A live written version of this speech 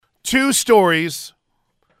two stories,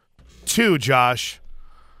 Josh,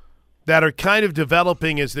 that are kind of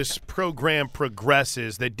developing as this program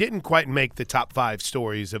progresses that didn't quite make the top 5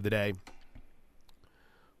 stories of the day.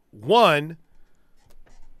 One,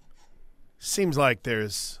 seems like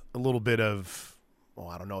there's a little bit of,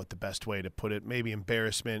 I don't know what the best way to put it, maybe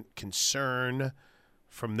embarrassment, concern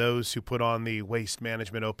from those who put on the Waste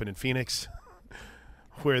Management Open in Phoenix,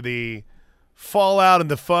 where the fallout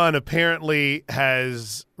and the fun apparently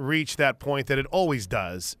has reached that point that it always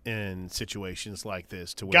does in situations like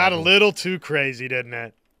this. Got a little too crazy, didn't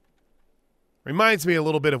it? Reminds me a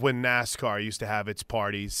little bit of when NASCAR used to have its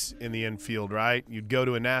parties in the infield, right? You'd go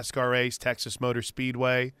to a NASCAR race, Texas Motor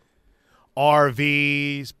Speedway,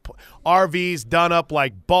 RVs done up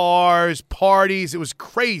like bars, parties. It was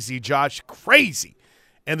crazy, Josh, crazy.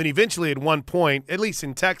 And then eventually at one point, at least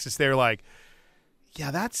in Texas, they're like, yeah,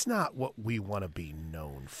 that's not what we want to be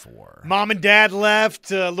known for. Mom and dad left,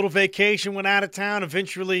 a little vacation, went out of town.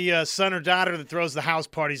 Eventually, son or daughter that throws the house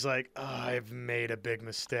party's like, I've made a big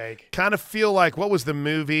mistake. Kind of feel like, what was the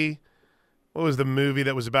movie? What was the movie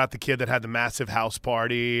that was about the kid that had the massive house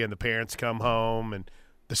party and the parents come home and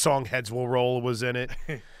the song Heads Will Roll was in it?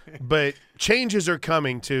 But changes are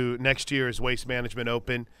coming to next year's Waste Management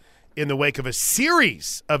Open in the wake of a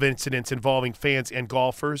series of incidents involving fans and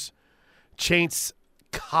golfers. Chance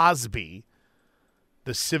Cosby,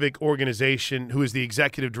 the civic organization, who is the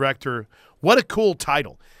executive director. What a cool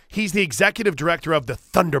title. He's the executive director of the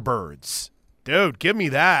Thunderbirds. Dude, give me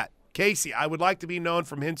that. Casey, I would like to be known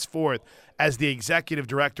from henceforth as the executive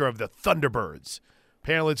director of the Thunderbirds.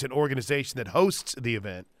 Apparently, it's an organization that hosts the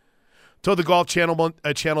event. Told the Golf Channel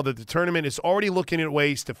that the tournament is already looking at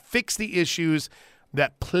ways to fix the issues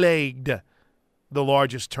that plagued the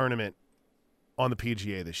largest tournament on the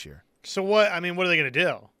PGA this year. So what are they going to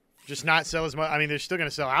do? Just not sell as much? I mean, they're still going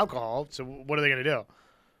to sell alcohol, so what are they going to do?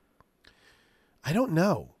 I don't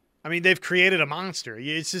know. I mean, they've created a monster.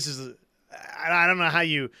 I don't know how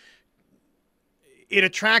it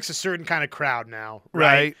attracts a certain kind of crowd now,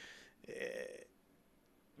 right?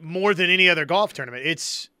 More than any other golf tournament.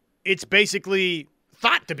 It's basically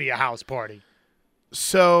thought to be a house party.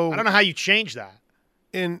 So I don't know how you change that.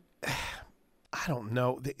 I don't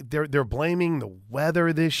know. They're blaming the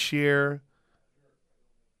weather this year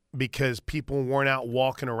because people weren't out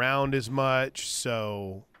walking around as much,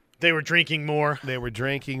 so they were drinking more. They were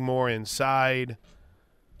drinking more inside.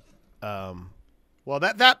 Well,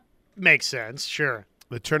 that makes sense, sure.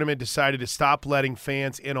 The tournament decided to stop letting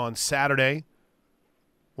fans in on Saturday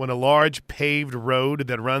when a large paved road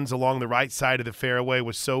that runs along the right side of the fairway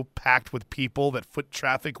was so packed with people that foot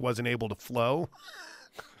traffic wasn't able to flow.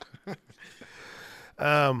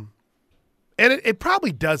 And it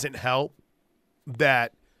probably doesn't help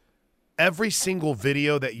that every single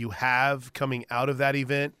video that you have coming out of that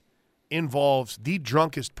event involves the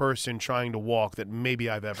drunkest person trying to walk that maybe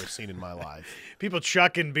I've ever seen in my life. People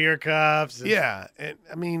chucking beer cups. Yeah, and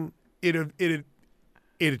I mean, it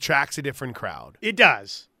attracts a different crowd. It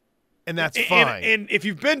does. And that's fine. And if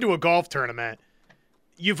you've been to a golf tournament,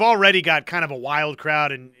 you've already got kind of a wild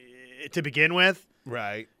crowd to begin with.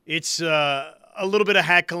 Right. It's a little bit of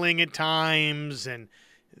heckling at times, and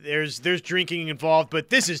there's drinking involved, but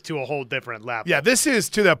this is to a whole different level. Yeah, this is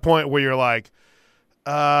to that point where you're like,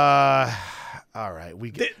 all right, we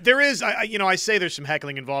get there is, I say there's some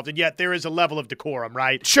heckling involved, and yet there is a level of decorum,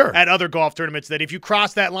 right? Sure. At other golf tournaments that if you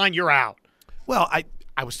cross that line, you're out. Well,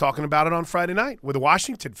 I was talking about it on Friday night with the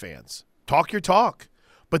Washington fans. Talk your talk.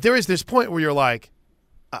 But there is this point where you're like,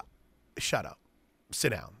 shut up.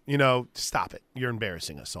 Sit down. Stop it. You're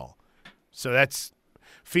embarrassing us all. So that's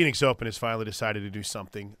Phoenix Open has finally decided to do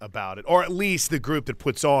something about it, or at least the group that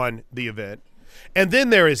puts on the event. And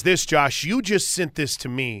then there is this, Josh. You just sent this to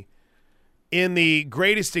me in the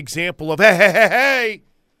greatest example of, hey,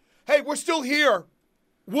 we're still here.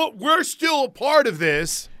 We're still a part of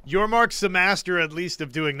this. Yormark's the master, at least,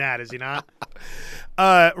 of doing that, is he not?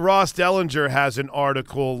 Ross Dellinger has an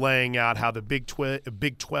article laying out how the Big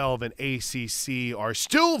 12 and ACC are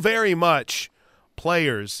still very much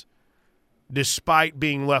players despite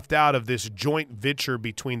being left out of this joint venture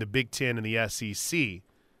between the Big 10 and the SEC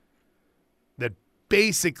that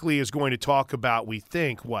basically is going to talk about, we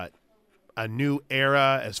think, a new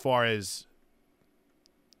era as far as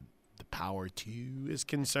the Power 2 is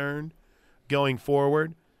concerned going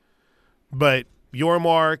forward. But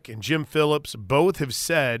Yormark and Jim Phillips both have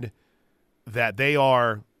said that they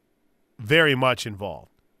are very much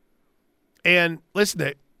involved. And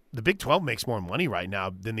listen, the Big 12 makes more money right now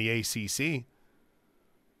than the ACC.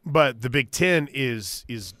 But the Big 10 is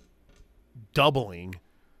doubling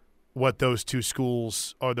what those two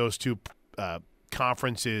schools or those two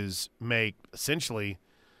conferences make essentially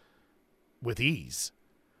with ease.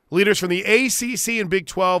 Leaders from the ACC and Big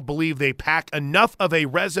 12 believe they pack enough of a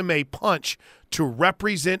resume punch to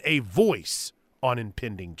represent a voice on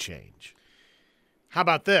impending change. How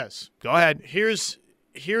about this? Go ahead. Here's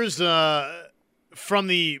from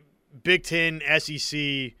the Big Ten,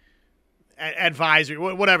 SEC, advisory,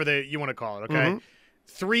 whatever you want to call it, okay? Mm-hmm.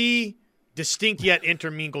 3 distinct yet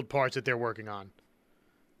intermingled parts that they're working on.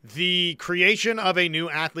 The creation of a new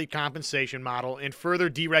athlete compensation model and further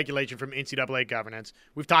deregulation from NCAA governance.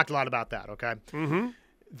 We've talked a lot about that, okay? Mm-hmm.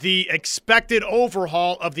 The expected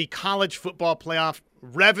overhaul of the college football playoff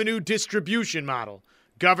revenue distribution model,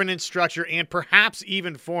 governance structure, and perhaps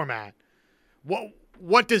even format.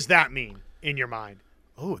 What does that mean in your mind?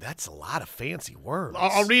 Oh, that's a lot of fancy words.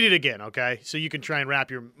 I'll read it again, okay? So you can try and wrap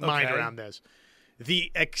your mind around this.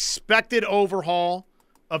 The expected overhaul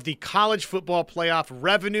of the college football playoff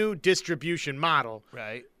revenue distribution model,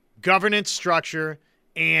 Right. governance structure,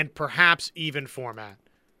 and perhaps even format.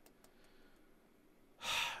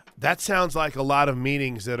 That sounds like a lot of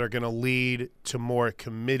meetings that are going to lead to more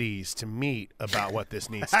committees to meet about what this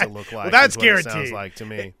needs to look like. Well, that's is what it guaranteed. sounds like to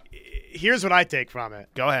me. Here's what I take from it.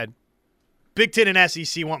 Go ahead. Big Ten and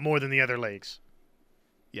SEC want more than the other leagues.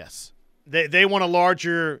 Yes. They want a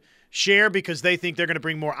larger share because they think they're going to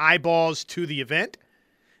bring more eyeballs to the event,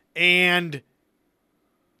 and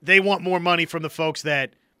they want more money from the folks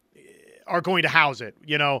that are going to house it.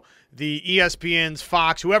 You know, the ESPNs,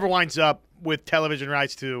 Fox, whoever winds up with television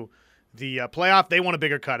rights to the playoff, they want a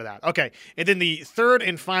bigger cut of that. Okay, and then the third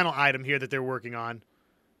and final item here that they're working on,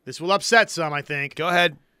 this will upset some, I think. Go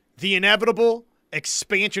ahead. The inevitable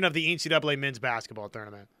expansion of the NCAA men's basketball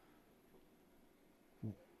tournament.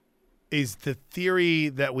 Is the theory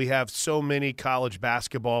that we have so many college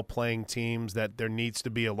basketball playing teams that there needs to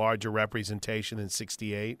be a larger representation than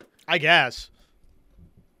 68? I guess.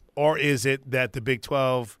 Or is it that the Big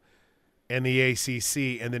 12 and the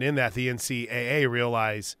ACC, and then in that the NCAA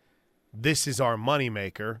realize this is our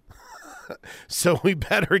moneymaker, so we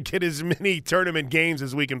better get as many tournament games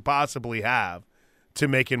as we can possibly have to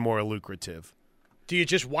make it more lucrative? Do you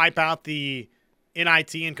just wipe out the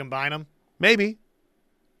NIT and combine them? Maybe.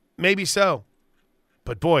 Maybe so.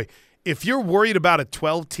 But, boy, if you're worried about a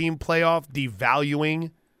 12-team playoff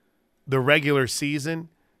devaluing the regular season,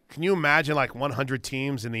 can you imagine like 100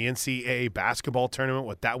 teams in the NCAA basketball tournament,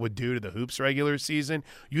 what that would do to the hoops regular season?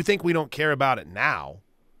 You think we don't care about it now?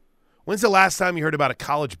 When's the last time you heard about a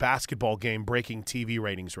college basketball game breaking TV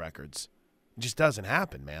ratings records? It just doesn't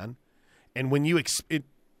happen, man. And when you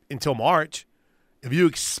until March, if you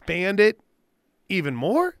expand it even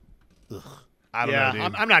more, I don't know,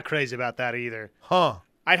 dude. I'm not crazy about that either. Huh.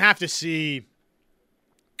 I'd have to see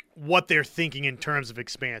what they're thinking in terms of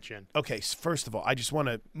expansion. Okay, first of all, I just want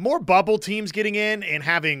to – more bubble teams getting in and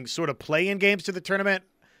having sort of play-in games to the tournament,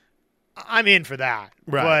 I'm in for that.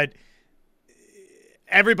 Right. But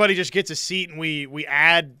everybody just gets a seat and we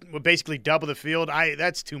basically double the field.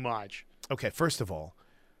 That's too much. Okay, first of all,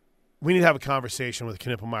 we need to have a conversation with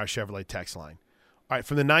Knippelmeyer Chevrolet text line. All right,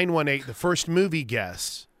 from the 918, the first movie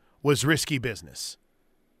guess was Risky Business.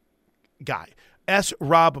 Guy. S.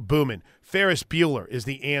 Rob Booman. Ferris Bueller is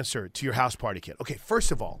the answer to your house party kit. Okay,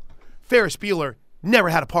 first of all, Ferris Bueller never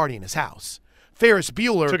had a party in his house. Ferris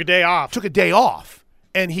Bueller took a day off,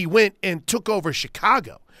 and he went and took over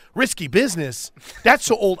Chicago. Risky Business, that's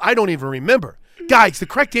so old I don't even remember. Guys, the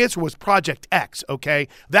correct answer was Project X, okay?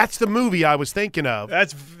 That's the movie I was thinking of.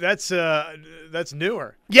 That's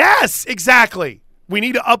newer. Yes, exactly. We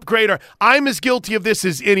need to upgrade I'm as guilty of this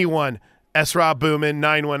as anyone. S. Rob Booman,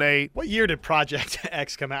 918. What year did Project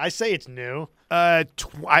X come out? I say it's new. I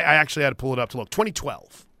actually had to pull it up to look.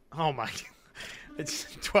 2012. Oh, my. It's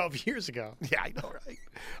 12 years ago. Yeah, I know, right?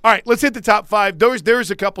 All right, let's hit the top 5. There's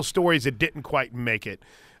a couple stories that didn't quite make it.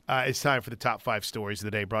 It's time for the top 5 stories of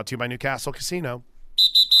the day, brought to you by Newcastle Casino.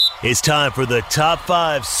 It's time for the top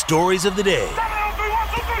 5 stories of the day.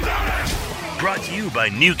 Brought to you by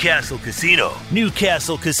Newcastle Casino.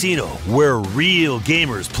 Newcastle Casino, where real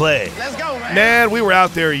gamers play. Let's go, man. Man, we were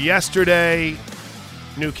out there yesterday,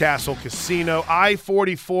 Newcastle Casino,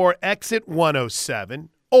 I-44, exit 107,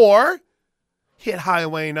 or hit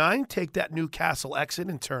Highway 9, take that Newcastle exit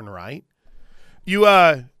and turn right. You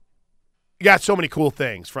got so many cool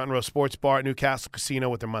things. Front Row Sports Bar at Newcastle Casino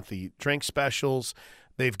with their monthly drink specials.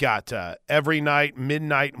 They've got every night,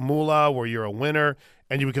 midnight moolah, where you're a winner,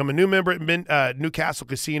 and you become a new member at Newcastle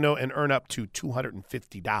Casino and earn up to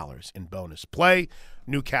 $250 in bonus play.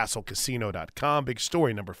 NewcastleCasino.com. Big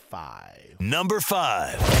story number 5. Number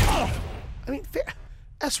 5.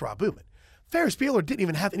 S. Rob Booman. Ferris Bueller didn't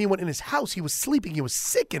even have anyone in his house. He was sleeping. He was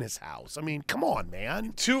sick in his house. I mean, come on,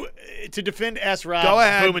 man. To defend S. Rob Go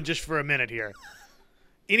ahead. Bowman just for a minute here.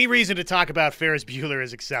 Any reason to talk about Ferris Bueller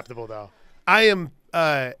is acceptable, though. I am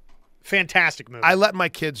Fantastic movie. I let my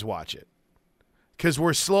kids watch it because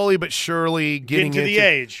we're slowly but surely getting to the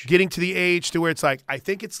age to where it's like, I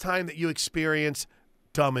think it's time that you experience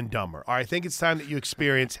Dumb and Dumber, or I think it's time that you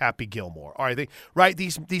experience Happy Gilmore, or I think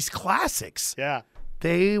these classics. Yeah.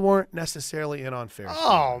 They weren't necessarily in on Ferris.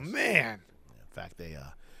 Oh man. In fact, they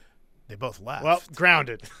both left. Well,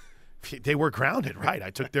 grounded. They were grounded, right? I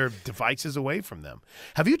took their devices away from them.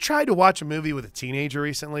 Have you tried to watch a movie with a teenager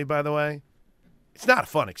recently, by the way? It's not a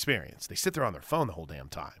fun experience. They sit there on their phone the whole damn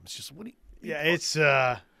time. It's just, It's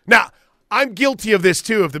Now, I'm guilty of this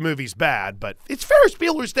too if the movie's bad, but it's Ferris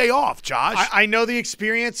Bueller's Day Off, Josh. I know the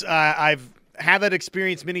experience. I've had that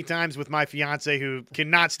experience many times with my fiance who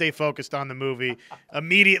cannot stay focused on the movie.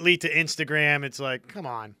 Immediately to Instagram. It's like, come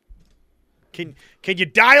on. Can you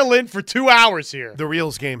dial in for 2 hours here? The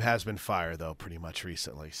Reels game has been fire, though, pretty much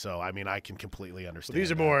recently. So, I mean, I can completely understand.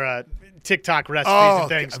 These are that. more TikTok recipes and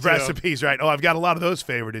things, too. Recipes, right. Oh, I've got a lot of those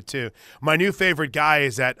favorited, too. My new favorite guy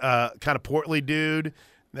is that kind of portly dude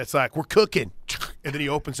that's like, we're cooking. And then he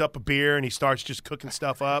opens up a beer and he starts just cooking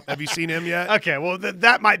stuff up. Have you seen him yet? Okay, well,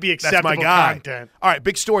 that might be acceptable That's my guy. content. All right,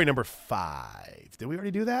 big story number 5. Did we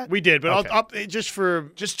already do that? We did, but Okay. I'll just for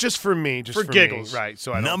me, just for for giggles. me, right?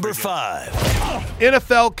 So I don't Number forget. 5.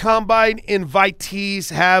 NFL Combine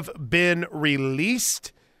invitees have been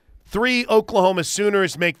released. 3 Oklahoma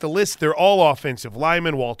Sooners make the list. They're all offensive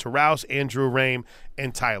linemen: Walter Rouse, Andrew Rame,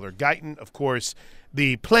 and Tyler Guyton. Of course,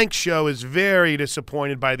 the Plank Show is very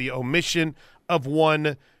disappointed by the omission of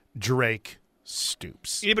one Drake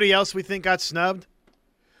Stoops. Anybody else we think got snubbed?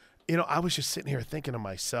 You know, I was just sitting here thinking to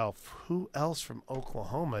myself, who else from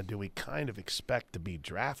Oklahoma do we kind of expect to be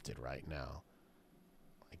drafted right now?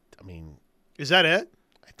 I mean, Is that it?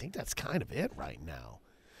 I think that's kind of it right now.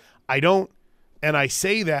 I don't, and I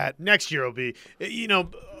say that. Next year will be,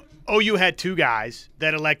 OU had 2 guys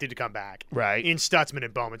that elected to come back. Right. In Stutzman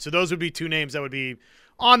and Bowman. So those would be 2 names that would be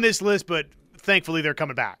on this list, but thankfully they're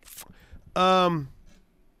coming back. Guyton,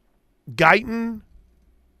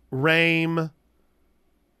 Rame,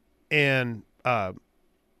 and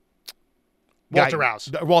Walter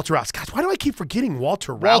Rouse. Walter Rouse. Gosh, why do I keep forgetting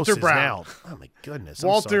Walter Rouse? Walter Brown. Now? Oh my goodness.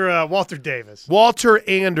 I'm sorry. Walter Davis. Walter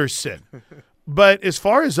Anderson. But as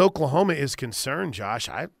far as Oklahoma is concerned, Josh,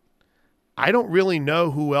 I don't really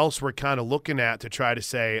know who else we're kind of looking at to try to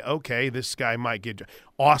say, okay, this guy might get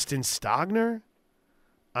Austin Stogner.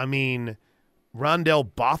 I mean, Rondell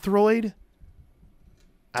Bothroyd.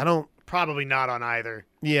 Probably not on either.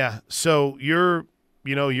 Yeah. So you're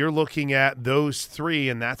looking at those 3,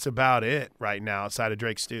 and that's about it right now outside of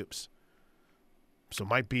Drake Stoops. So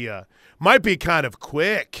might be kind of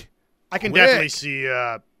quick. I can definitely see.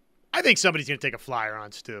 I think somebody's going to take a flyer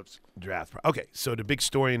on Stoops. Draft. Okay, so the big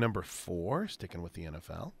story number 4, sticking with the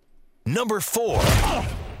NFL. Number 4.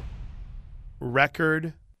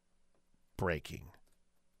 Record breaking.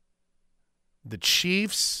 The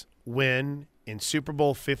Chiefs win in Super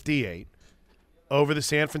Bowl 58 over the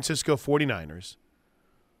San Francisco 49ers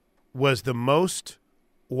was the most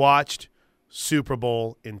watched Super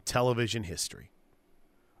Bowl in television history.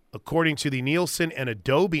 According to the Nielsen and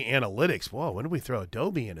Adobe Analytics, whoa, when did we throw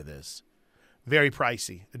Adobe into this? Very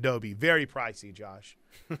pricey, Adobe, very pricey, Josh.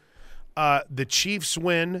 The Chiefs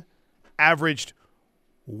win averaged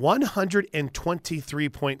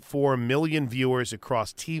 123.4 million viewers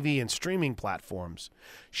across TV and streaming platforms,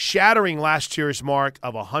 shattering last year's mark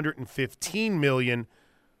of 115 million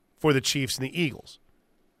for the Chiefs and the Eagles.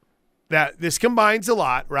 This combines a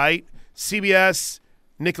lot, right? CBS,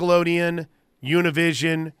 Nickelodeon,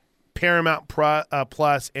 Univision, Paramount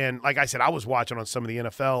Plus, and like I said, I was watching on some of the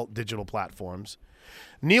NFL digital platforms.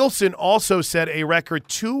 Nielsen also said a record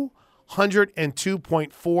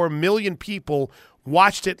 202.4 million people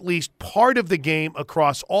watched at least part of the game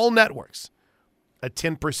across all networks, a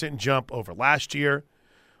 10% jump over last year.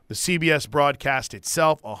 The CBS broadcast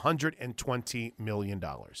itself, $120 million.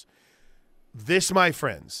 This, my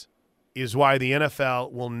friends, is why the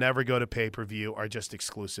NFL will never go to pay-per-view or just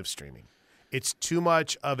exclusive streaming. It's too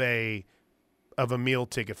much of a meal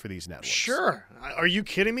ticket for these networks. Sure. Are you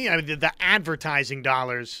kidding me? I mean, the advertising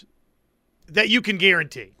dollars that you can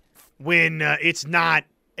guarantee when it's not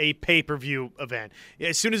a pay-per-view event.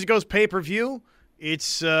 As soon as it goes pay-per-view,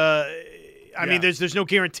 it's I mean, there's no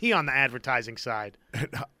guarantee on the advertising side.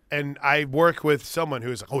 And I work with someone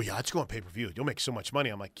who's like, oh, yeah, let's go on pay-per-view. You'll make so much money.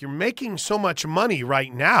 I'm like, you're making so much money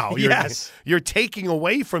right now. Yes. You're taking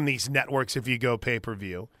away from these networks if you go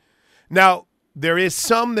pay-per-view. Now, There is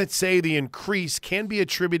some that say the increase can be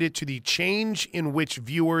attributed to the change in which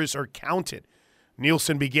viewers are counted.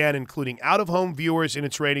 Nielsen began including out-of-home viewers in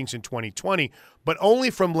its ratings in 2020, but only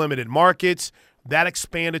from limited markets. That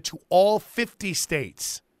expanded to all 50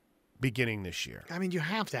 states beginning this year. I mean, you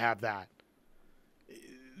have to have that.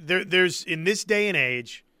 There's in this day and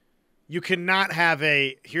age, you cannot have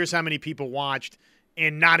here's how many people watched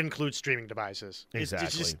and not include streaming devices.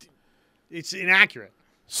 Exactly. It's inaccurate.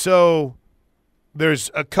 So there's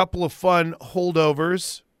a couple of fun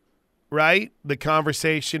holdovers, right? The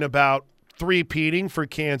conversation about three-peating for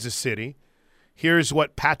Kansas City. Here's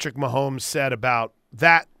what Patrick Mahomes said about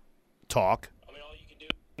that talk. I mean, all you can do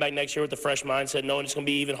back next year with the fresh mindset, knowing it's going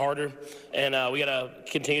to be even harder, and we got to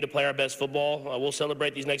continue to play our best football. We'll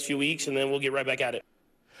celebrate these next few weeks, and then we'll get right back at it.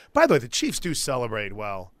 By the way, the Chiefs do celebrate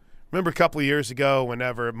well. Remember a couple of years ago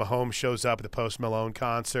whenever Mahomes shows up at the Post Malone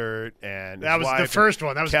concert and that was the first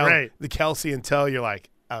one. That was great. The Kelsey and Tell, you're like,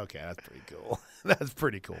 okay, that's pretty cool. That's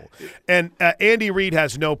pretty cool. And Andy Reid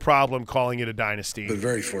has no problem calling it a dynasty. Been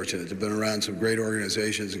very fortunate to have been around some great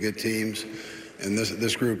organizations and good teams. And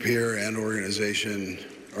this group here and organization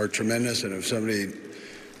are tremendous. And if somebody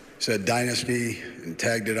said dynasty and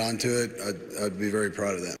tagged it onto it, I'd be very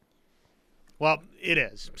proud of that. Well, it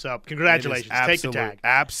is. So congratulations. Take the tag.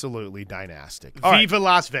 Absolutely dynastic. Viva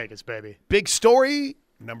Las Vegas, baby. Big story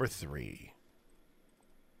number 3.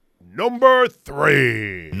 Number 3.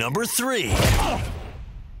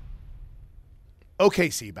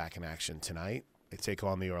 OKC back in action tonight. They take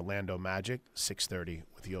on the Orlando Magic, 6:30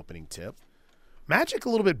 with the opening tip. Magic a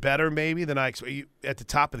little bit better maybe than I expected. At the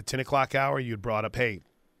top of the 10 o'clock hour, you had brought up, hey,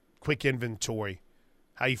 quick inventory.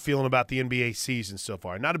 How you feeling about the NBA season so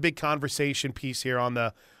far? Not a big conversation piece here on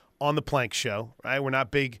the Plank Show, right? We're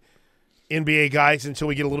not big NBA guys until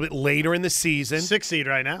we get a little bit later in the season. 6 seed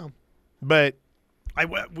right now. But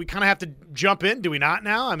we kind of have to jump in, do we not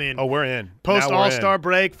now? I mean, we're in. Post All-Star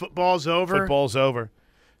break, football's over.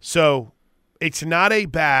 So it's not a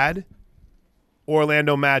bad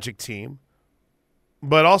Orlando Magic team,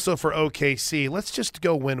 but also for OKC, let's just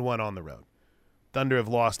go win one on the road. Thunder have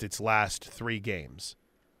lost its last 3 games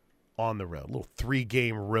on the road. A little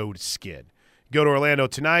 3-game road skid. Go to Orlando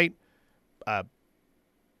tonight.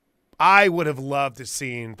 I would have loved to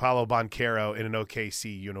seen Paolo Banchero in an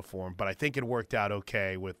OKC uniform, but I think it worked out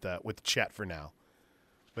okay with Chet for now.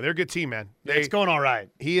 But they're a good team, man. It's going all right.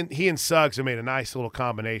 He and Suggs have made a nice little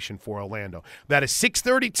combination for Orlando. That is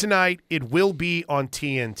 6:30 tonight. It will be on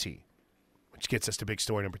TNT, which gets us to big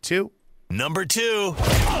story number 2. Number 2.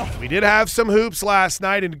 We did have some hoops last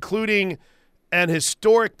night, including an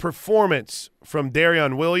historic performance from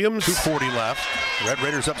Darion Williams. 2:40 left. Red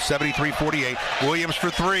Raiders up 73-48. Williams for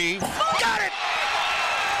 3. Got it!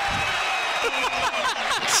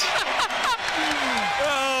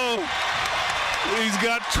 Oh, he's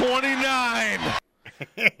got 29.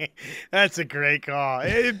 That's a great call.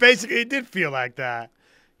 It did feel like that.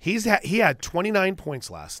 He had 29 points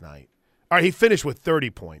last night. All right, he finished with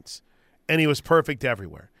 30 points, and he was perfect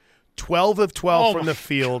everywhere. 12 of 12 from the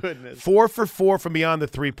field, goodness. 4 for 4 from beyond the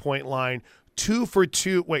three-point line, 2 for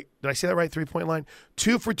 2. Wait, did I say that right? Three-point line?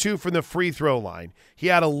 2 for 2 from the free throw line. He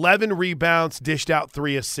had 11 rebounds, dished out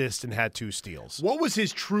 3 assists, and had 2 steals. What was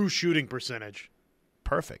his true shooting percentage?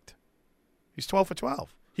 Perfect. He's 12 for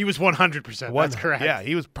 12. He was 100%. That's correct. Yeah,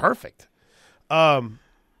 he was perfect.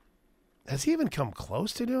 Has he even come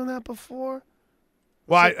close to doing that before?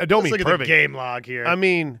 Well, I don't mean perfect. perfect. Look at the game log here. I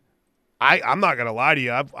mean, I'm not gonna lie to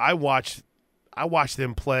you. I watched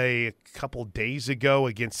them play a couple days ago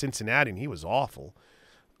against Cincinnati, and he was awful.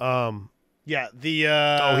 Yeah,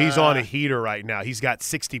 he's on a heater right now. He's got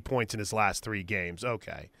 60 points in his last 3 games.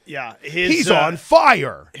 Okay. Yeah, he's on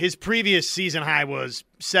fire. His previous season high was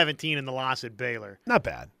 17 in the loss at Baylor. Not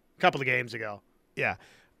bad. A couple of games ago. Yeah.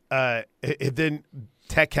 Then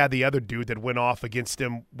Tech had the other dude that went off against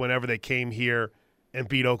him whenever they came here and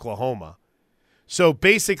beat Oklahoma. So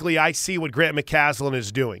basically, I see what Grant McCaslin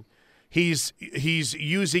is doing. He's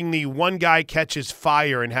using the one guy catches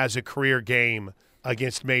fire and has a career game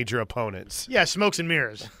against major opponents. Yeah, smokes and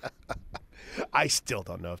mirrors. I still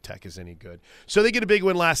don't know if Tech is any good. So they get a big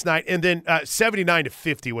win last night, and then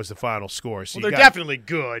 79-50 was the final score. So well, they're definitely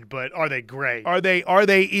good, but are they great? Are they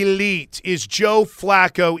elite? Is Joe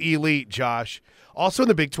Flacco elite, Josh? Also in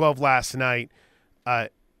the Big 12 last night,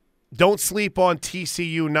 don't sleep on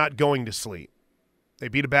TCU not going to sleep. They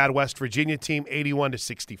beat a bad West Virginia team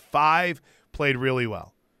 81-65, played really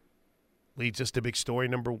well. Leads us to big story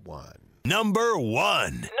number 1. Number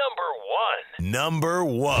one.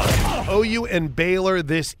 OU and Baylor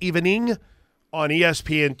this evening on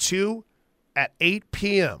ESPN2 at 8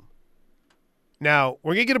 p.m. Now,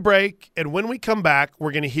 we're going to get a break, and when we come back,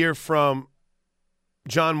 we're going to hear from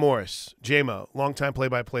John Morris, JMO, longtime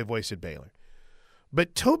play-by-play voice at Baylor.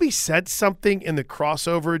 But Toby said something in the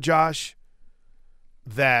crossover, Josh,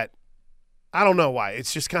 that I don't know why.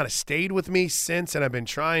 It's just kind of stayed with me since, and I've been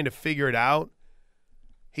trying to figure it out.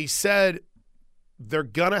 He said they're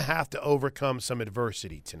going to have to overcome some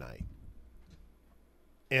adversity tonight.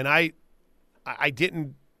 And I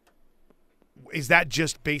didn't – is that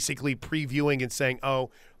just basically previewing and saying, oh,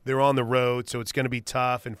 they're on the road, so it's going to be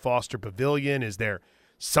tough in Foster Pavilion? Is there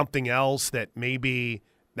something else that maybe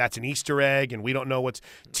that's an Easter egg and we don't know what's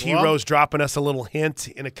 – T-Rose dropping us a little hint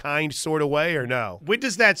in a kind sort of way, or no? When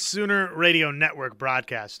does that Sooner Radio Network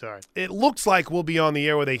broadcast start? It looks like we'll be on the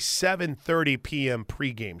air with a 7:30 p.m.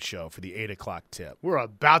 pregame show for the 8 o'clock tip. We're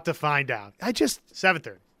about to find out.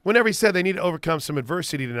 7:30. Whenever he said they need to overcome some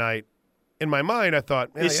adversity tonight, in my mind I thought,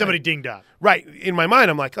 is somebody dinged up? Right. In my mind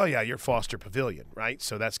I'm like, oh, yeah, you're Foster Pavilion, right?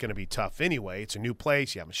 So that's going to be tough anyway. It's a new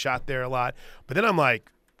place. You haven't shot there a lot. But then I'm like,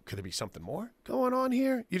 could there be something more going on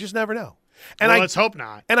here? You just never know. And let's hope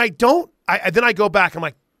not. And I don't – then I go back. I'm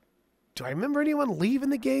like, do I remember anyone leaving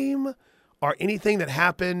the game or anything that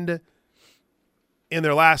happened in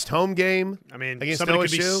their last home game? I mean, against somebody OSU?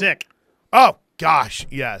 could be sick. Oh, gosh,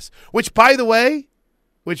 yes. Which, by the way,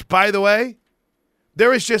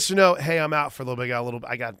 there is just hey, I'm out for a little bit.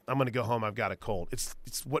 I'm going to go home. I've got a cold. It's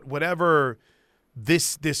whatever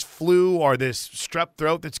this flu or this strep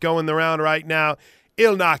throat that's going around right now,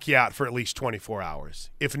 it'll knock you out for at least 24 hours,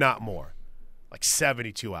 if not more, like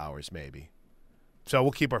 72 hours maybe. So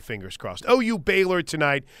we'll keep our fingers crossed. OU Baylor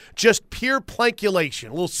tonight, just pure plankulation,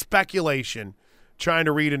 a little speculation, trying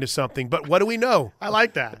to read into something. But what do we know? I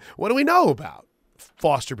like that. What do we know about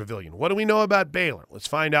Foster Pavilion? What do we know about Baylor? Let's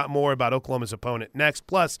find out more about Oklahoma's opponent next.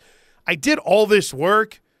 Plus, I did all this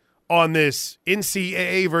work on this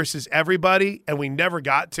NCAA versus everybody, and we never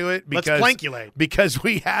got to it because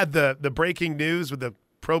we had the breaking news with the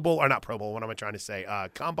Pro Bowl, or not Pro Bowl, what am I trying to say?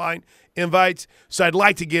 Combine invites. So I'd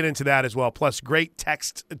like to get into that as well, plus great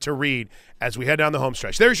text to read as we head down the home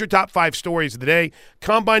stretch. There's your top 5 stories of the day.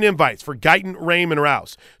 Combine invites for Guyton, Raym, and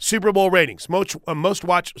Rouse. Super Bowl ratings, most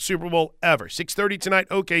watched Super Bowl ever. 6:30 tonight,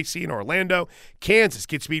 OKC in Orlando. Kansas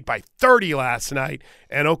gets beat by 30 last night,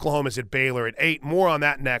 and Oklahoma's at Baylor at 8. More on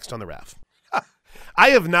that next on the Ref. I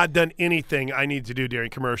have not done anything I need to do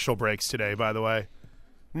during commercial breaks today, by the way.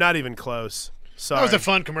 Not even close. Sorry. That was a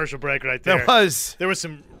fun commercial break right there. That was. There was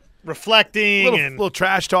some reflecting and little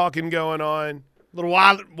trash talking going on. Little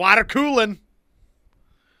water cooling.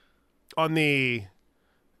 On the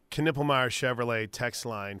Knippelmeyer Chevrolet text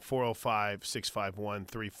line,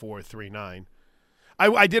 405-651-3439.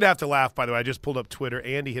 I did have to laugh, by the way. I just pulled up Twitter.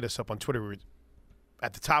 Andy hit us up on Twitter. We were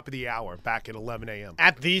at the top of the hour, back at 11 a.m.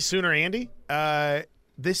 At the Sooner Andy?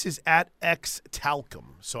 This is at X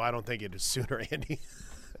Talcum, so I don't think it is Sooner Andy.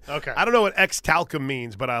 Okay. I don't know what X Talcum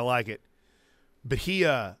means, but I like it. But he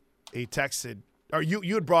texted, or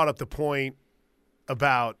you had brought up the point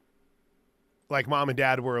about, like, mom and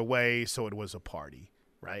dad were away, so it was a party,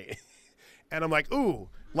 right? And I'm like, ooh,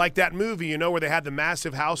 like that movie, where they had the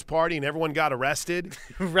massive house party and everyone got arrested.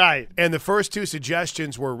 Right. And the first 2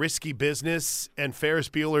 suggestions were Risky Business and Ferris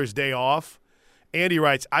Bueller's Day Off. Andy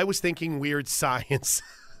writes, I was thinking Weird Science.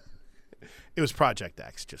 It was Project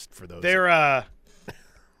X, just for those. There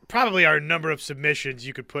probably are a number of submissions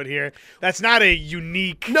you could put here. That's not a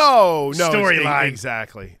unique storyline.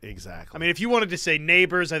 Exactly. I mean, if you wanted to say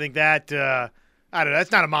Neighbors, I think that I don't know.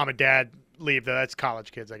 That's not a mom and dad leave, though. That's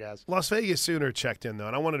college kids, I guess. Las Vegas Sooner checked in, though,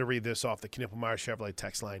 and I wanted to read this off the Knippelmeyer Chevrolet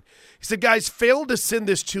text line. He said, guys, failed to send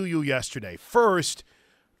this to you yesterday. First,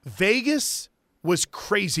 Vegas was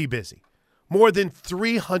crazy busy. More than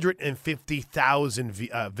 350,000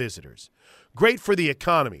 visitors. Great for the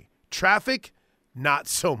economy. Traffic, not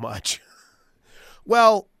so much.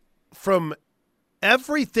 Well, from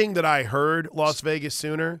everything that I heard, Las Vegas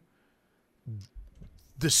Sooner,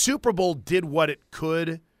 the Super Bowl did what it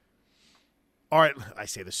could. Or I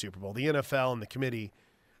say the Super Bowl, the NFL and the committee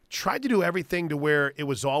tried to do everything to where it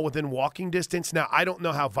was all within walking distance. Now, I don't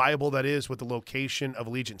know how viable that is with the location of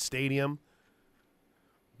Allegiant Stadium.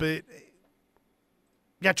 But,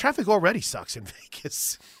 yeah, traffic already sucks in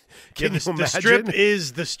Vegas. Can you imagine? The Strip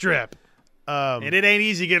is the Strip. And it ain't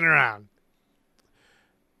easy getting around.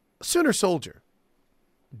 Sooner Soldier,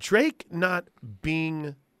 Drake not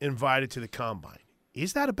being invited to the Combine,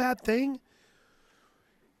 is that a bad thing?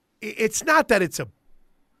 It's not that it's a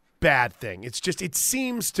bad thing. It's just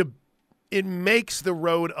it makes the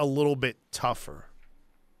road a little bit tougher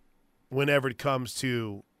whenever it comes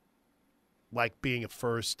to, like, being a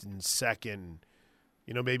first and second,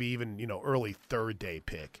 maybe even, early third day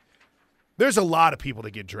pick. There's a lot of people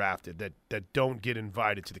that get drafted that don't get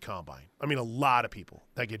invited to the combine. I mean, a lot of people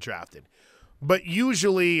that get drafted. But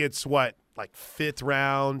usually it's what, like 5th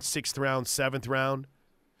round, 6th round, 7th round?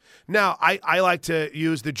 Now, I like to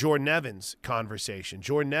use the Jordan Evans conversation.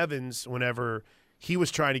 Jordan Evans, whenever he was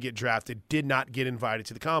trying to get drafted, did not get invited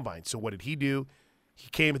to the combine. So what did he do? He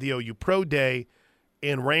came to the OU Pro Day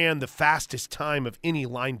and ran the fastest time of any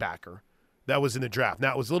linebacker that was in the draft.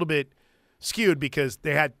 Now, it was a little bit skewed because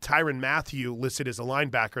they had Tyrann Mathieu listed as a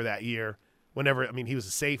linebacker that year he was a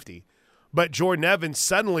safety. But Jordan Evans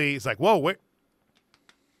suddenly is like, whoa, wait,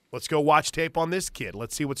 let's go watch tape on this kid.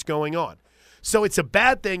 Let's see what's going on. So it's a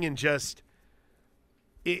bad thing in just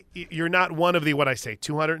you're not one of the,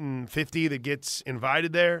 250 that gets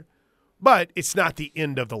invited there, but it's not the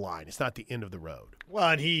end of the line. It's not the end of the road. Well,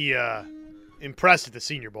 and he impressed at the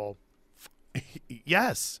Senior Bowl.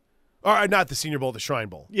 Yes. Or not the Senior Bowl, the Shrine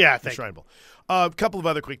Bowl. Yeah, the Shrine Bowl. A couple of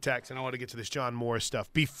other quick texts, and I want to get to this John Morris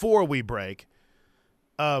stuff before we break.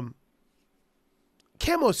 Camo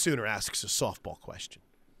Sooner asks a softball question.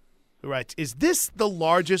 Who writes, is this the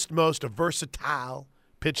largest, most versatile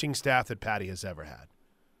pitching staff that Patty has ever had?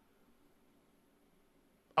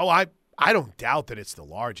 Oh, I don't doubt that it's the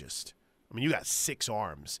largest. I mean, you got 6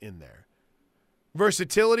 arms in there.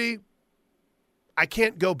 Versatility, I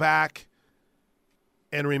can't go back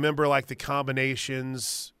and remember the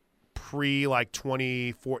combinations pre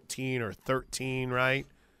 2014 or 13, right?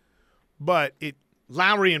 But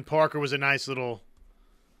Lowry and Parker was a nice little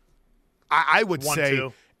I would say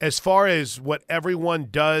 1-2. As far as what everyone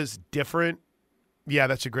does different, yeah,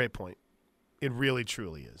 that's a great point. It really,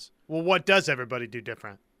 truly is. Well, what does everybody do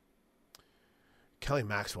different? Kelly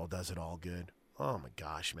Maxwell does it all good. Oh, my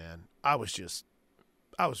gosh, man. I was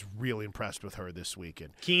really impressed with her this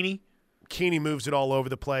weekend. Keeney moves it all over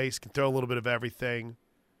the place, can throw a little bit of everything.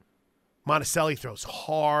 Monticelli throws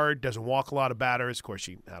hard, doesn't walk a lot of batters. Of course,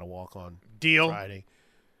 she had a walk on Friday.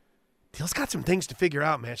 Deal's got some things to figure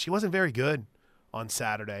out, man. She wasn't very good on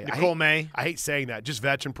Saturday. Nicole May. I hate saying that. Just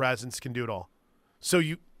veteran presence can do it all. So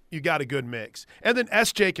you got a good mix. And then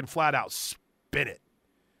SJ can flat out spin it.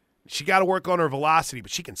 She got to work on her velocity,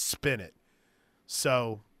 but she can spin it.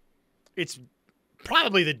 So it's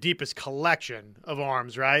probably the deepest collection of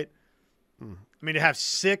arms, right? I mean, to have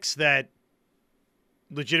 6 that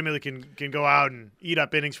legitimately can go out and eat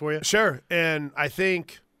up innings for you. Sure. And I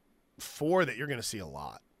think 4 that you're going to see a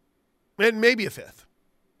lot. And maybe a 5th.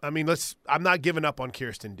 I mean, I'm not giving up on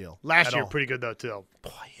Kirsten Deal. Last year, pretty good, though, too. Boy,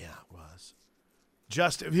 yeah, it was.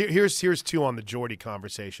 Here's 2 on the Jordy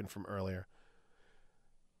conversation from earlier.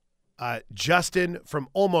 Justin from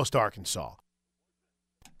almost Arkansas.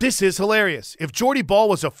 This is hilarious. If Jordy Ball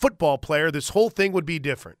was a football player, this whole thing would be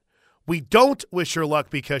different. We don't wish her luck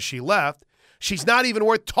because she left. She's not even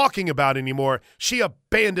worth talking about anymore. She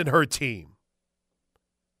abandoned her team.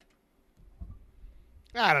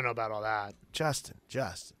 I don't know about all that. Justin,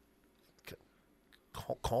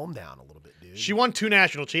 calm down a little bit, dude. She won 2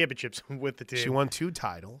 national championships with the team. She won 2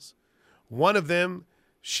 titles. One of them,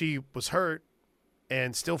 she was hurt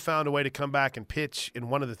and still found a way to come back and pitch in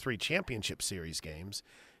one of the 3 championship series games.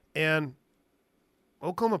 And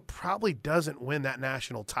Oklahoma probably doesn't win that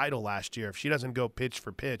national title last year if she doesn't go pitch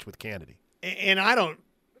for pitch with Kennedy. And I don't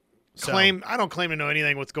claim to know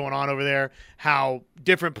anything what's going on over there, how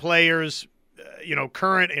different players,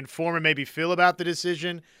 current and former maybe feel about the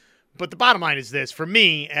decision. But the bottom line is this: for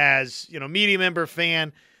me, as media member,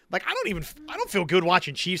 fan, I don't feel good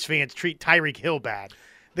watching Chiefs fans treat Tyreek Hill bad.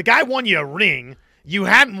 The guy won you a ring. You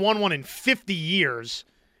hadn't won one in 50 years,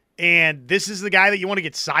 and this is the guy that you want to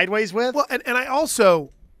get sideways with? Well, and I also,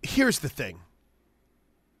 here's the thing.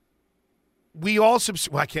 We all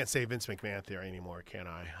I can't say Vince McMahon theory anymore, can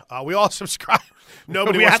I? We all subscribe.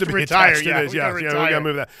 Nobody wants to be retire. attached to this. We got to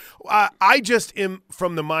move that. I just am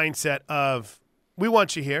from the mindset of, we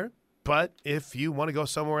want you here, but if you want to go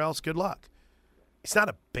somewhere else, good luck. It's not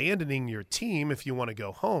abandoning your team if you want to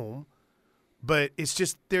go home, but it's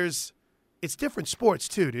just it's different sports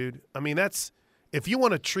too, dude. I mean, if you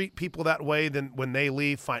want to treat people that way, then when they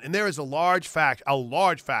leave, fine. And there is a large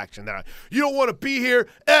faction that you don't want to be here,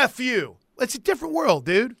 F you. It's a different world,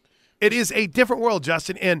 dude. It is a different world,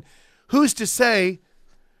 Justin. And who's to say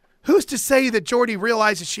that Jordy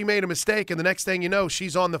realizes she made a mistake and the next thing you know,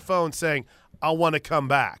 she's on the phone saying, I want to come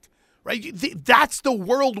back. Right? That's the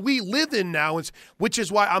world we live in now, which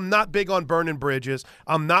is why I'm not big on burning bridges.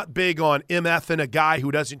 I'm not big on MFing a guy who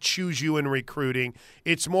doesn't choose you in recruiting.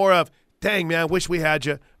 It's more of, dang, man, wish we had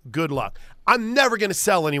you. Good luck. I'm never going to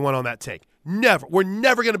sell anyone on that take. Never. We're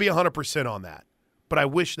never going to be 100% on that. But I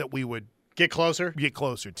wish that we would get closer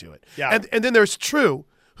to it. Yeah. And then there's True,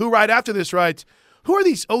 who right after this writes, Who are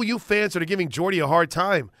these OU fans that are giving Jordy a hard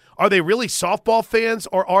time? Are they really softball fans,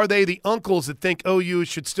 or are they the uncles that think OU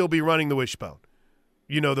should still be running the wishbone?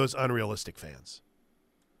 You know, those unrealistic fans.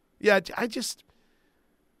 Yeah,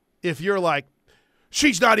 if you're like,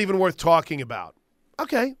 she's not even worth talking about.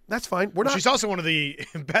 Okay, that's fine. She's also one of the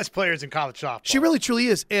best players in college softball. She really, truly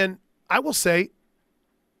is. And I will say,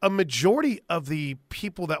 a majority of the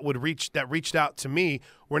people that reached out to me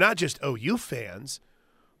were not just OU fans,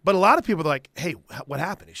 but a lot of people are like, hey, what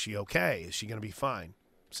happened? Is she okay? Is she going to be fine?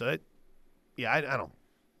 So, I don't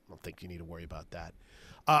think you need to worry about that.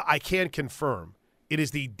 I can confirm it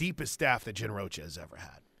is the deepest staff that Jen Rocha has ever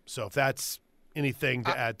had. So if that's anything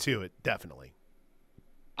to add to it, definitely.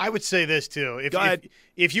 I would say this, too.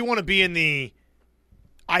 If you want to be in the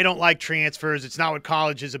I don't like transfers, it's not what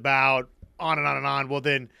college is about, on and on and on, well,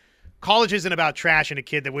 then college isn't about trashing a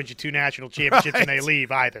kid that wins you 2 national championships and they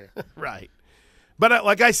leave either. Right. But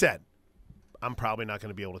like I said, I'm probably not going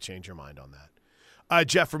to be able to change your mind on that.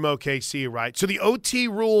 Jeff from OKC, right? So the OT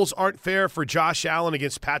rules aren't fair for Josh Allen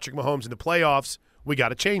against Patrick Mahomes in the playoffs. We got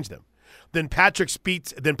to change them. Then Patrick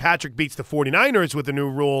beats the 49ers with a new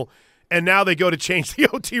rule, and now they go to change the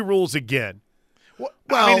OT rules again. Well,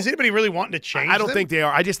 I mean, is anybody really wanting to change I don't think they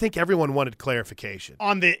are. I just think everyone wanted clarification.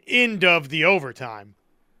 On the end of the overtime.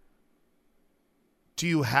 Do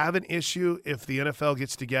you have an issue if the NFL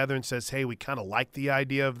gets together and says, hey, we kind of like the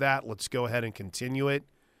idea of that, let's go ahead and continue it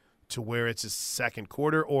to where it's a second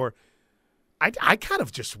quarter? Or I kind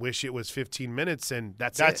of just wish it was 15 minutes and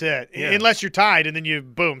that's it. That's it. Yeah. Unless you're tied and then you,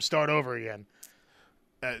 boom, start over again.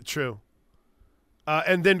 True.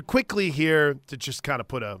 And then quickly here to just kind of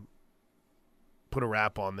put a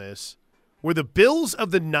wrap on this. Were the Bills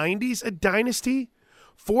of the 90s a dynasty?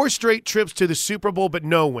 4 straight trips to the Super Bowl but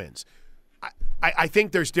no wins. I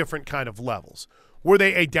think there's different kind of levels. Were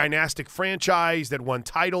they a dynastic franchise that won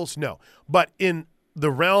titles? No. But in the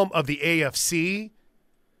realm of the AFC,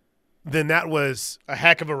 then that was a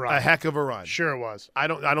heck of a run. Sure it was. I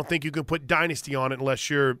don't think you can put dynasty on it unless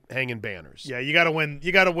you're hanging banners. Yeah, you got to win.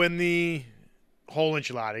 You got to win the whole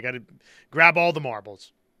enchilada. You got to grab all the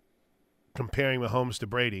marbles. Comparing Mahomes to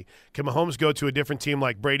Brady. Can Mahomes go to a different team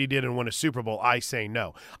like Brady did and win a Super Bowl? I say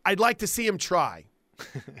no. I'd like to see him try.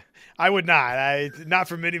 I would not. Not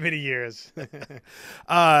for many, many years.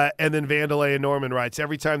 And then Vandalay and Norman writes,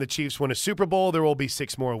 every time the Chiefs win a Super Bowl, there will be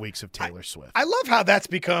 6 more weeks of Taylor Swift. I love how that's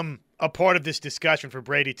become a part of this discussion for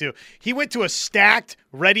Brady, too. He went to a stacked,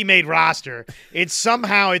 ready-made roster, and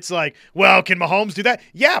somehow it's like, well, can Mahomes do that?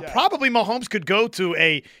 Yeah, probably Mahomes could go to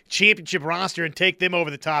a championship roster and take them over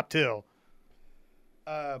the top, too.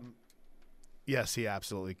 Yes, he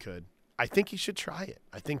absolutely could. I think he should try it.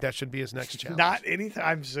 I think that should be his next challenge. Not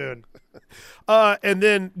anytime soon. And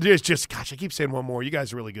then there's just, gosh, I keep saying one more. You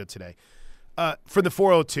guys are really good today. For the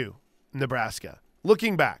 402, Nebraska.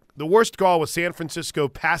 Looking back, the worst call was San Francisco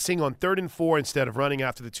passing on 3rd and 4 instead of running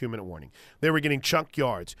after the 2-minute warning. They were getting chunk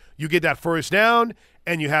yards. You get that first down,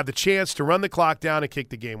 and you have the chance to run the clock down and kick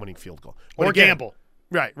the game-winning field goal. Or gamble.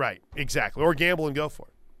 Right, exactly. Or gamble and go for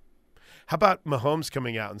it. How about Mahomes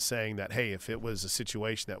coming out and saying that, hey, if it was a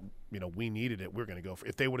situation that, we needed it, we're going to go for it.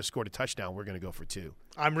 If they would have scored a touchdown, we're going to go for 2.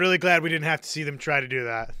 I'm really glad we didn't have to see them try to do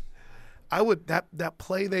that. I would that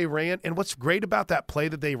play they ran, and what's great about that play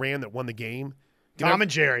that they ran that won the game? Tom and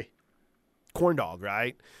Jerry. Corn dog,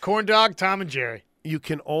 right? Corn dog, Tom and Jerry. You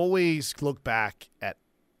can always look back at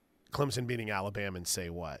Clemson beating Alabama and say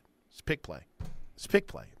what? It's a pick play. It's a pick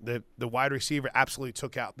play. The wide receiver absolutely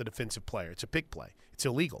took out the defensive player. It's a pick play. It's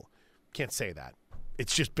illegal. Can't say that.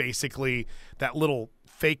 It's just basically that little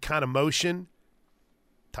fake kind of motion.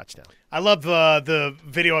 Touchdown. I love the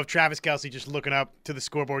video of Travis Kelce just looking up to the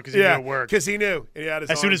scoreboard because he knew it worked. Because he knew. He had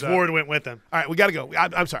his as soon as Ward went with him. All right, we got to go.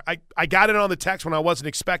 I'm sorry. I got it on the text when I wasn't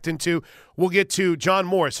expecting to. We'll get to John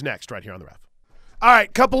Morris next right here on The Ref. All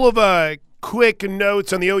right, couple of quick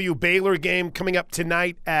notes on the OU Baylor game coming up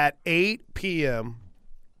tonight at 8 p.m.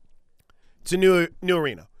 It's a new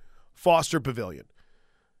arena, Foster Pavilion.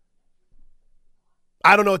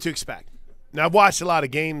 I don't know what to expect. Now, I've watched a lot of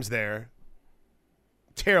games there.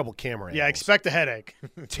 Terrible camera angles. Yeah, expect a headache.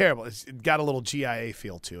 Terrible. It's got a little GIA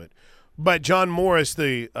feel to it. But John Morris,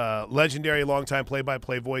 the legendary longtime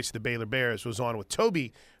play-by-play voice of the Baylor Bears, was on with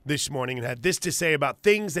Toby this morning and had this to say about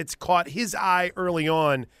things that's caught his eye early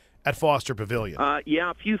on at Foster Pavilion. Yeah,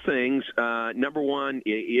 a few things. Number one,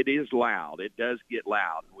 it is loud. It does get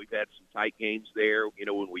loud. We've had some tight games there,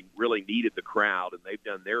 when we really needed the crowd, and they've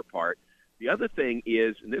done their part. The other thing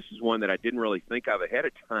is, and this is one that I didn't really think of ahead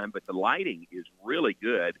of time, but the lighting is really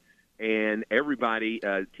good. And everybody,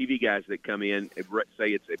 TV guys that come in,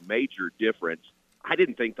 say it's a major difference. I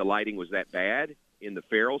didn't think the lighting was that bad in the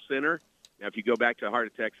Farrell Center. Now, if you go back to Heart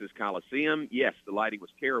of Texas Coliseum, yes, the lighting was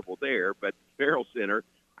terrible there, but Farrell Center,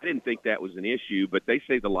 I didn't think that was an issue, but they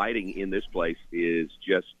say the lighting in this place is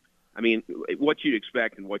just, I mean, what you'd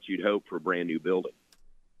expect and what you'd hope for a brand new building.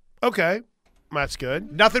 Okay. That's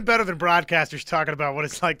good. Nothing better than broadcasters talking about what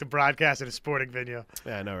it's like to broadcast at a sporting venue.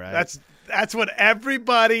 Yeah, I know, right? That's what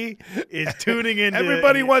everybody is tuning into.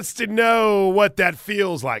 Everybody wants to know what that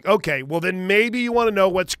feels like. Okay, well then maybe you want to know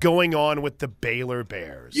what's going on with the Baylor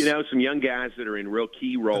Bears. You know, some young guys that are in real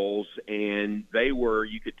key roles, and they were,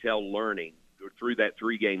 you could tell, learning through that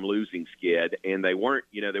 3-game losing skid, and they weren't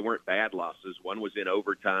bad losses. One was in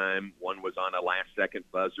overtime, one was on a last-second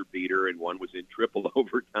buzzer beater, and one was in triple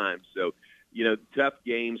overtime. So, you know, tough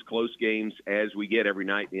games, close games as we get every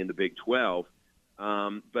night in the Big 12.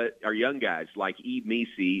 But our young guys like Eve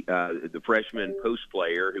Meese, the freshman post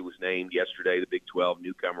player who was named yesterday the Big 12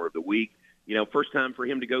 Newcomer of the Week, you know, first time for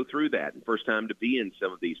him to go through that and first time to be in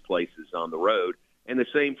some of these places on the road. And the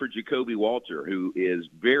same for Jacoby Walter, who is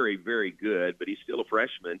very, very good, but he's still a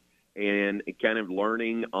freshman and kind of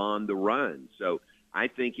learning on the run. So I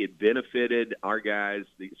think it benefited our guys,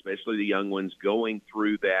 especially the young ones, going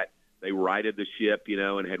through that. They righted the ship, you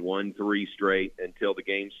know, and had won 3 straight until the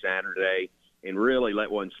game Saturday, and really let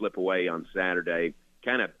one slip away on Saturday.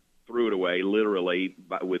 Kind of threw it away, literally,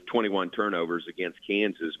 with 21 turnovers against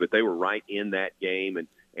Kansas. But they were right in that game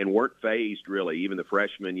and weren't fazed, really. Even the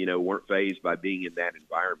freshmen, you know, weren't fazed by being in that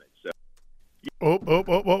environment. So,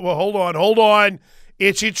 hold on.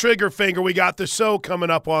 Itchy trigger finger. We got the show coming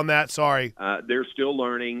up on that. Sorry. They're still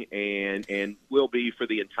learning and will be for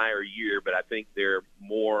the entire year, but I think they're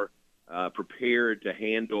more prepared to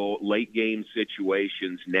handle late game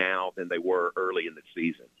situations now than they were early in the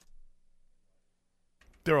season.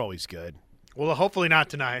 They're always good. Well, hopefully not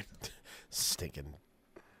tonight. Stinking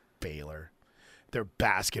Baylor. Their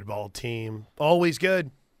basketball team. Always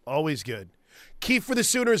good. Always good. Key for the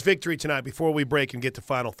Sooners' victory tonight before we break and get to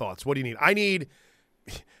final thoughts. What do you need?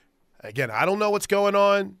 Again, I don't know what's going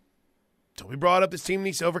on. So we brought up this team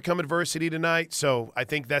needs to overcome adversity tonight. So I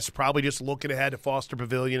think that's probably just looking ahead to Foster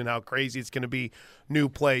Pavilion and how crazy it's going to be, new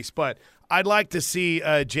place. But I'd like to see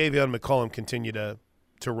Javion McCollum continue to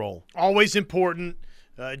roll. Always important.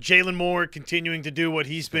 Jalen Moore continuing to do what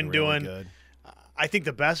he's been really doing. Good. I think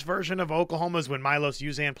the best version of Oklahoma is when Milos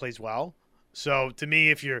Uzan plays well. So to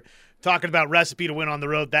me, if you're talking about recipe to win on the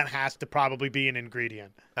road, that has to probably be an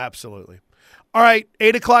ingredient. Absolutely. All right,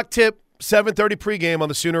 8 o'clock tip. 7:30 pregame on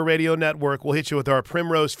the Sooner Radio Network. We'll hit you with our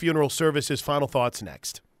Primrose Funeral Services final thoughts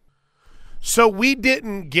next. So we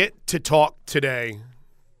didn't get to talk today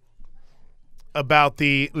about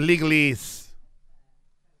the legalese,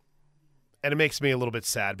 and it makes me a little bit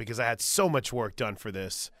sad because I had so much work done for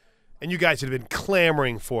this, and you guys have been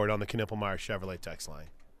clamoring for it on the Knippelmeyer Chevrolet text line.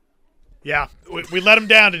 Yeah, we let them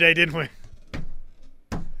down today, didn't we?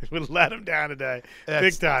 We let him down today.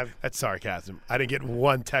 Big time. That's sarcasm. I didn't get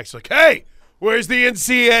one text like, hey, where's the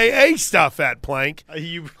NCAA stuff at, Plank?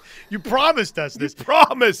 You promised us this. You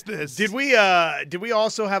promised this. Did we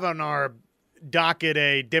also have on our docket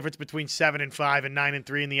a difference between 7-5 and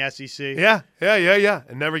 9-3 in the SEC? Yeah.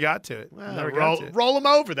 And never got to it. Well, roll them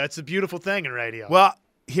over. That's the beautiful thing in radio. Well,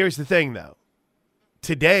 here's the thing, though.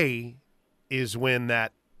 Today is when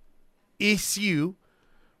that issue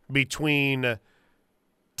between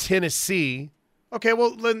Tennessee. Okay,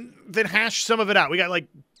 well, then hash some of it out. We got like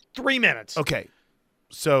 3 minutes. Okay.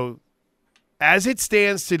 So, as it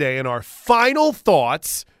stands today, in our final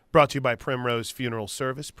thoughts, brought to you by Primrose Funeral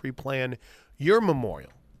Service, pre-plan your memorial.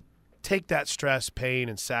 Take that stress, pain,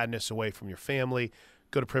 and sadness away from your family.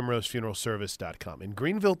 Go to primrosefuneralservice.com. In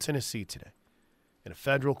Greenville, Tennessee today, in a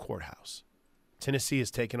federal courthouse, Tennessee is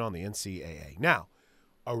taking on the NCAA. Now,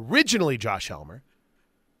 originally, Josh Helmer,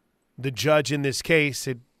 the judge in this case,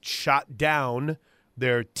 had shot down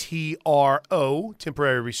their TRO,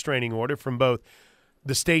 temporary restraining order, from both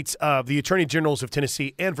the states of the Attorney Generals of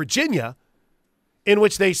Tennessee and Virginia, in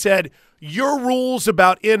which they said, your rules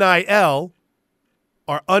about NIL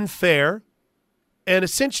are unfair and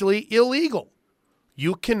essentially illegal.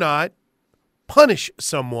 You cannot punish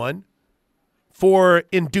someone for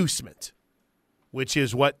inducement, which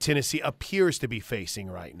is what Tennessee appears to be facing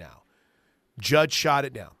right now. Judge shot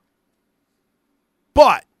it down.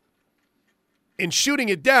 But in shooting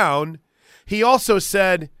it down, he also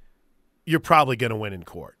said, you're probably going to win in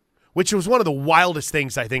court, which was one of the wildest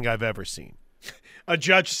things I think I've ever seen. A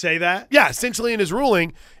judge say that? Yeah, essentially in his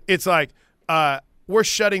ruling, it's like, we're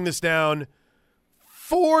shutting this down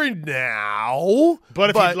for now.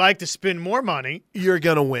 But if you'd like to spend more money, you're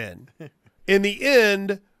going to win. In the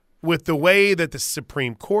end, with the way that the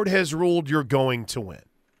Supreme Court has ruled, you're going to win.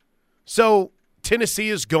 So Tennessee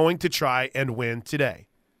is going to try and win today.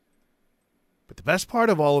 But the best part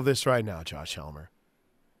of all of this right now, Josh Helmer,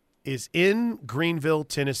 is in Greenville,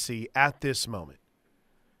 Tennessee at this moment,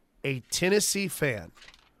 a Tennessee fan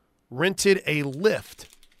rented a lift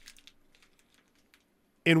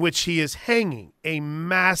in which he is hanging a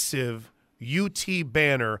massive UT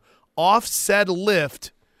banner off said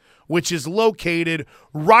lift, which is located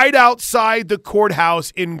right outside the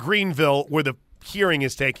courthouse in Greenville where the hearing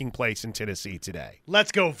is taking place in Tennessee today.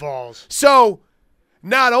 Let's go, Vols. So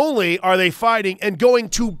not only are they fighting and going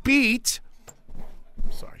to beat –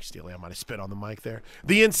 sorry, Steely, I might have spit on the mic there –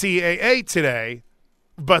 the NCAA today,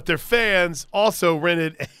 but their fans also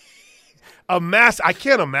rented a mass – I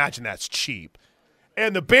can't imagine that's cheap.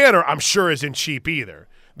 And the banner, I'm sure, isn't cheap either.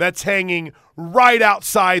 That's hanging right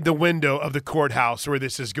outside the window of the courthouse where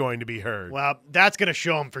this is going to be heard. Well, that's going to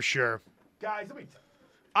show them for sure. Guys,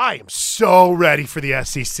 I am so ready for the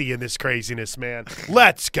SEC in this craziness, man.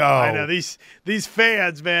 Let's go. I know, these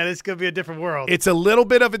fans, man, it's going to be a different world. It's a little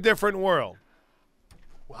bit of a different world.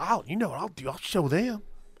 Well, you know what I'll do? I'll show them.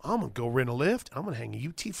 I'm going to go rent a lift. I'm going to hang a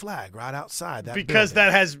UT flag right outside that because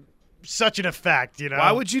building. that has such an effect, you know.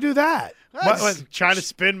 Why would you do that? Trying to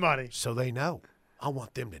spend money. So they know. I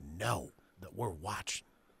want them to know that we're watching.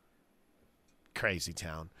 Crazy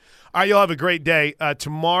town. All right, you'll have a great day.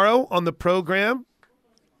 Tomorrow on the program,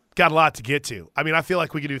 got a lot to get to. I mean, I feel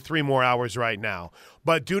like we could do 3 more hours right now.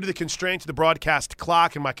 But due to the constraints of the broadcast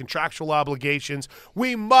clock and my contractual obligations,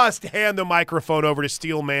 we must hand the microphone over to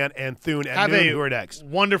Steelman and Thune at noon, who are next.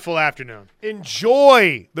 Wonderful afternoon.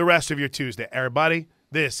 Enjoy the rest of your Tuesday, everybody.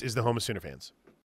 This is the Home of Sooner Fans.